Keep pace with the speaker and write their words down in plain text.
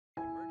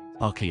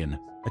Oakleon,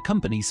 a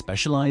company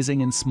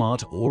specializing in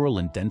smart oral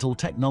and dental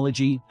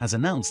technology, has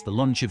announced the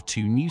launch of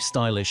two new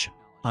stylish,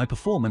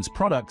 high-performance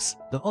products,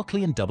 the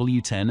Oakleon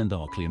W10 and the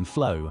Oakleon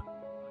Flow.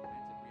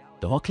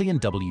 The Oakleon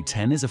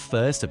W10 is a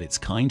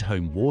first-of-its-kind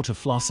home water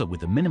flosser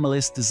with a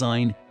minimalist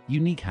design,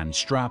 unique hand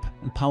strap,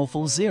 and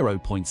powerful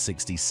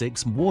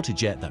 0.66 water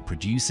jet that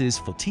produces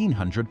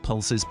 1,400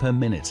 pulses per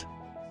minute.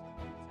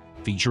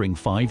 Featuring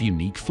 5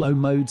 unique flow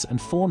modes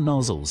and 4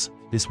 nozzles,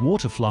 this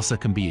water flosser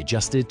can be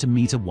adjusted to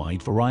meet a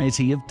wide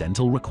variety of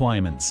dental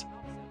requirements.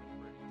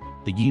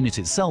 The unit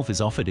itself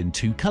is offered in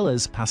 2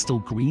 colors, pastel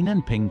green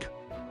and pink.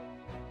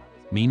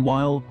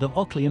 Meanwhile, the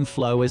Oakleon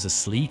Flow is a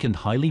sleek and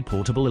highly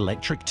portable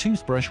electric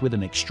toothbrush with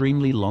an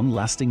extremely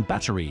long-lasting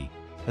battery.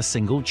 A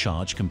single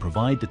charge can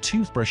provide the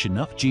toothbrush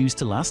enough juice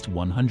to last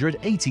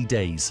 180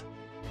 days.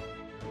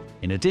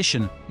 In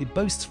addition, it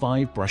boasts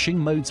 5 brushing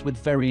modes with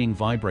varying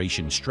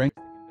vibration strength.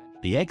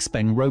 The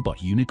Xpeng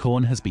robot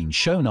unicorn has been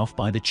shown off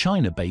by the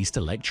China-based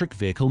electric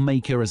vehicle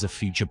maker as a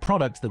future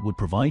product that would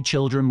provide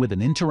children with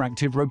an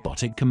interactive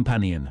robotic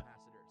companion.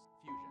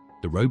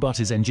 The robot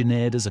is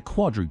engineered as a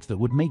quadruped that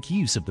would make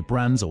use of the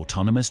brand's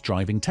autonomous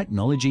driving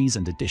technologies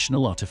and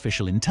additional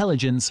artificial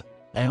intelligence,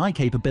 AI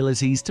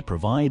capabilities to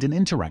provide an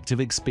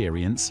interactive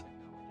experience.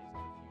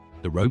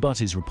 The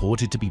robot is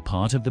reported to be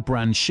part of the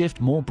brand's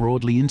shift more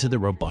broadly into the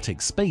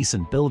robotic space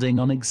and building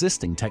on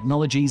existing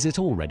technologies it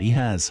already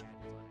has.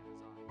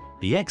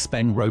 The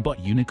Xpeng robot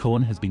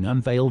unicorn has been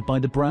unveiled by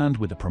the brand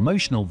with a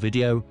promotional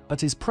video,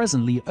 but is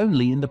presently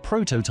only in the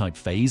prototype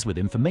phase with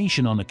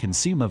information on a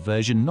consumer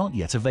version not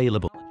yet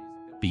available.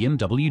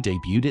 BMW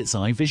debuted its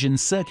iVision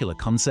circular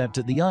concept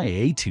at the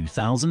IAA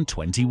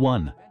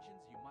 2021.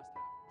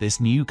 This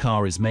new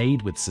car is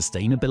made with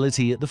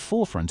sustainability at the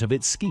forefront of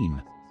its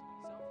scheme.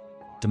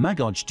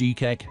 Domagoj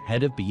Dukek,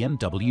 head of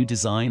BMW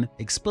design,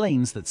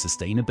 explains that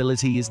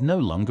sustainability is no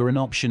longer an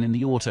option in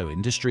the auto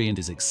industry and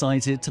is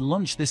excited to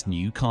launch this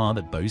new car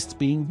that boasts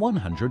being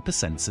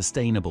 100%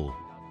 sustainable.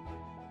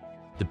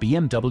 The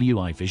BMW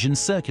iVision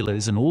Circular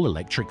is an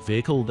all-electric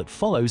vehicle that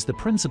follows the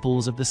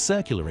principles of the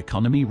circular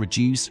economy: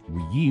 reduce,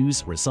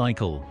 reuse,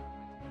 recycle.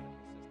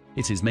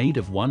 It is made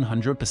of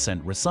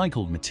 100%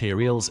 recycled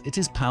materials, it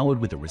is powered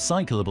with a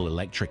recyclable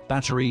electric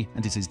battery,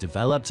 and it is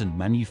developed and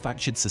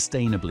manufactured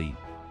sustainably,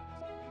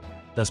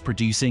 thus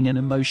producing an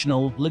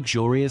emotional,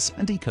 luxurious,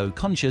 and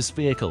eco-conscious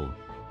vehicle.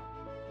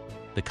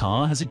 The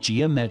car has a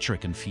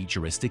geometric and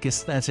futuristic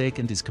aesthetic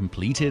and is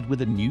completed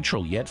with a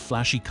neutral yet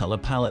flashy color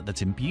palette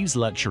that imbues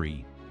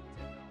luxury.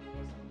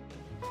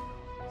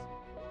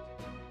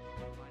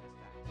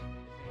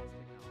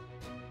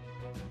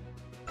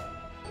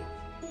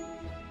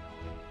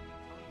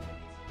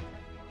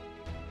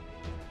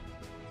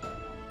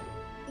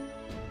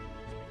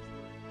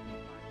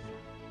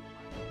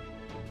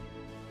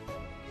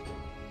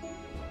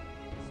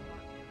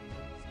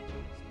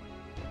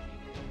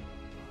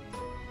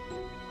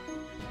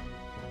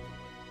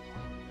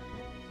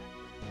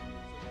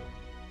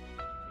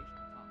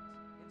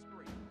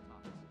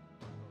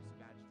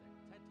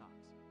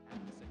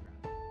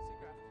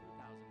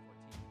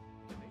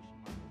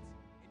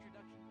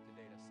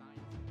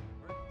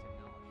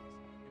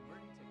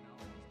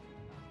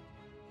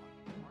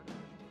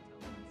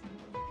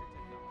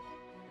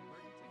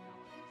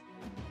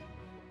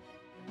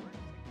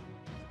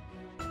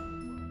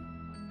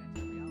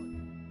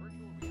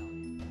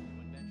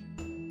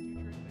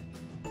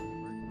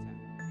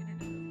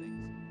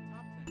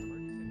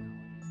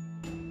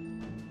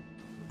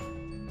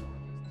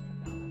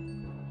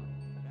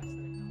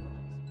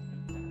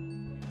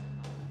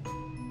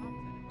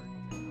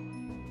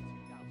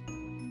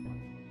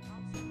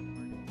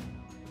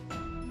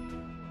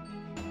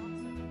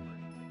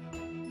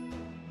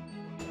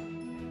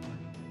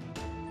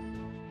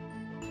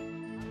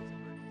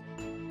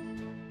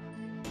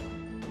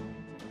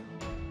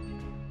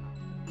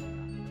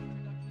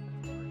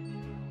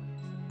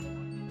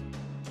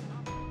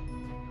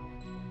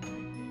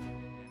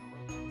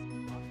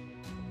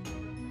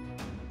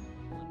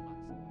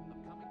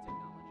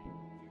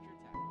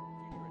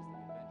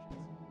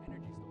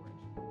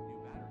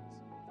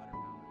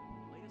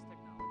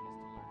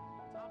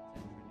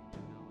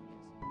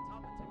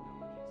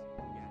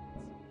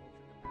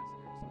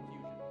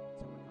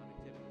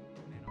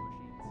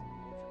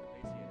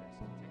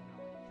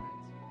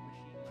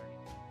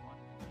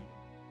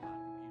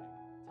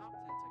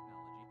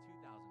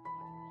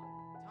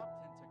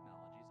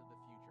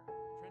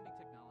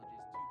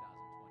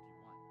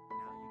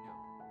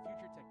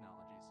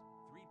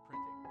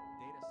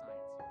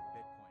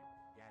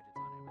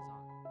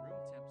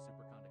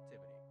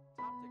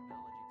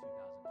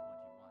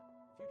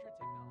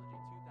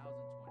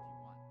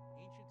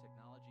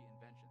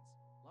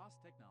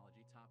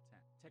 Technology Top 10.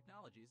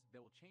 Technologies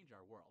that will change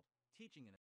our world. Teaching